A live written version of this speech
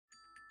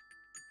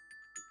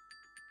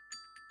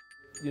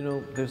You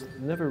know, there's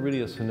never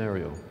really a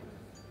scenario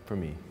for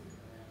me.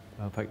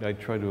 In fact, I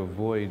try to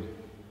avoid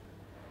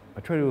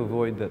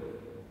that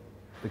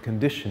the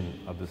condition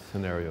of the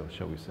scenario,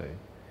 shall we say,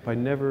 by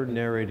never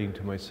narrating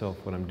to myself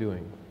what I'm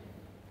doing.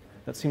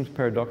 That seems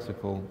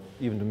paradoxical,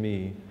 even to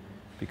me,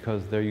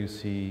 because there you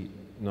see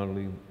not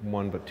only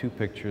one but two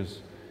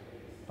pictures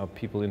of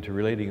people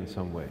interrelating in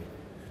some way.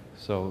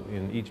 So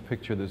in each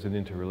picture there's an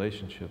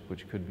interrelationship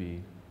which could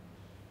be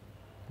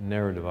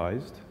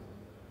narrativized,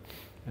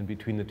 and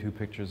between the two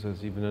pictures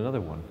there's even another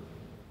one.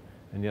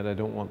 And yet I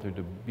don't want there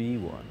to be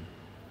one.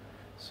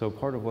 So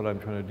part of what I'm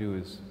trying to do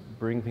is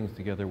bring things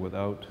together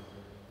without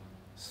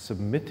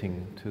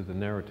submitting to the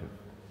narrative.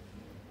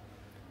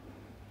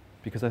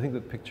 Because I think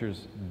that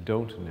pictures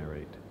don't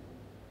narrate.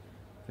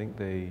 I think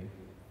they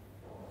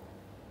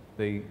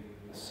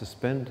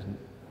suspend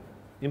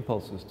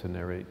impulses to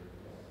narrate.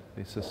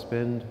 They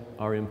suspend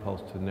our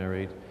impulse to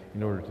narrate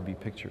in order to be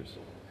pictures.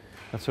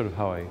 That's sort of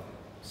how I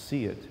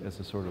see it, as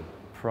a sort of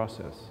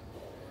process.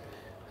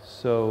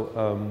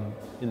 So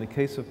in the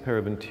case of Pair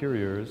of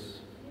Interiors,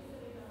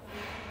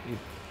 it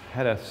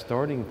had a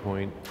starting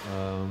point,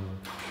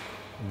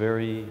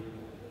 very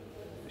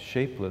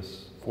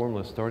shapeless,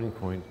 formless starting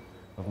point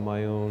of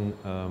my own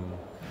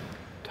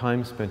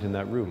time spent in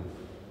that room.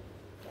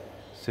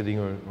 Sitting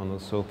on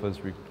those sofas,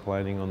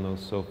 reclining on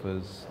those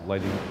sofas,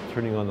 lighting,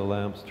 turning on the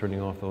lamps,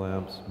 turning off the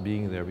lamps,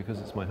 being there because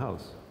it's my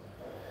house.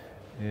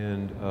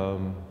 And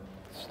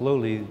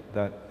slowly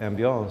that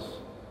ambiance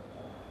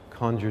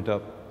conjured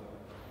up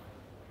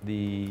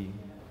the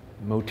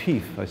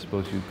motif, I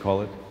suppose you'd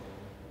call it,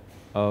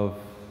 of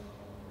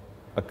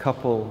a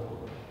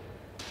couple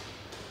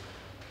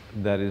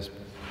that is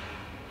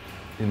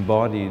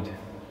embodied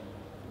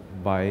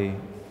by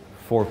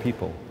four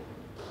people.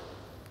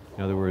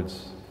 In other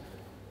words,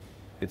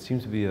 it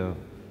seems to be a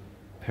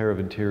pair of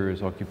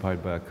interiors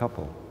occupied by a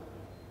couple.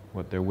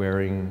 What they're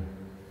wearing,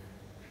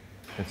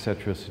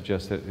 etc.,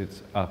 suggests that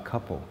it's a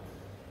couple.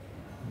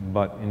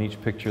 But in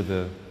each picture,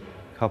 the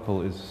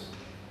couple is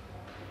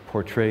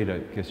portrayed, I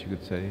guess you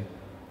could say,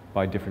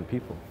 by different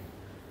people.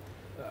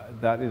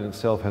 That in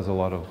itself has a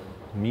lot of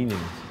meanings,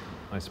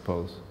 I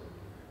suppose.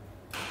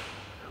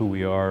 Who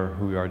we are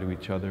to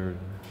each other.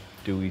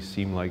 Do we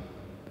seem like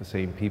the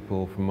same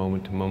people from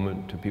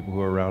moment to people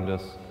who are around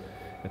us,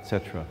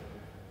 etc.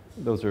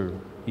 Those are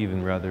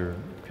even rather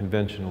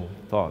conventional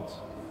thoughts.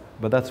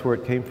 But that's where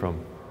it came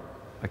from.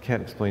 I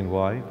can't explain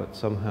why, but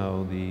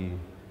somehow the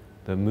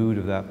mood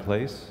of that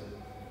place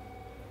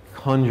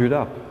conjured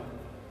up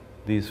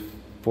these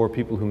four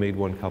people who made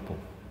one couple.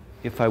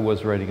 If I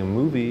was writing a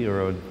movie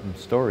or a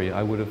story,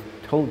 I would have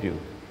told you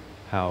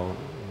how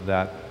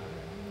that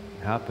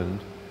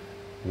happened,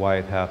 why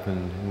it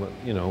happened,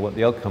 and what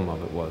the outcome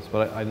of it was.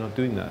 But I'm not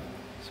doing that.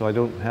 So I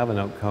don't have an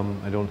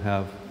outcome, I don't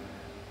have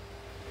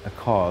a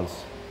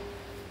cause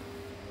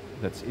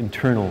that's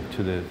internal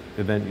to the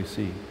event you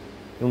see.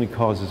 The only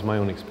cause is my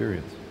own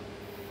experience.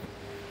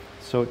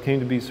 So it came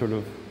to be sort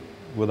of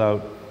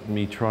without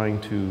me trying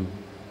to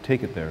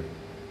take it there.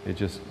 It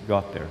just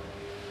got there.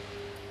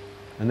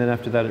 And then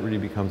after that, it really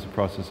becomes a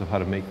process of how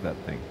to make that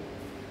thing,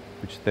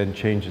 which then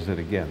changes it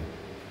again.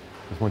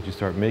 Because once you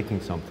start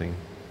making something,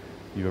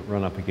 you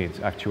run up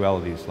against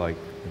actualities like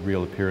the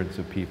real appearance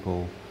of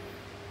people,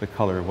 the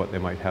color of what they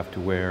might have to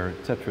wear,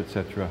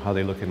 etc., how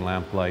they look in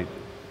lamplight,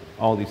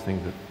 all these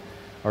things that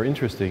are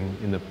interesting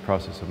in the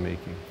process of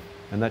making.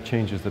 And that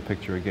changes the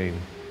picture again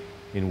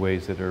in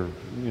ways that are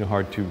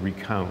hard to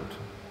recount,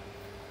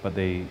 but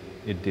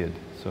it did.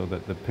 So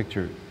that the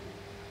picture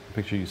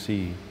you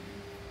see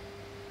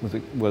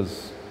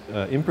was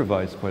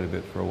improvised quite a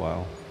bit for a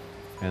while,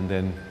 and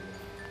then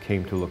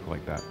came to look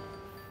like that.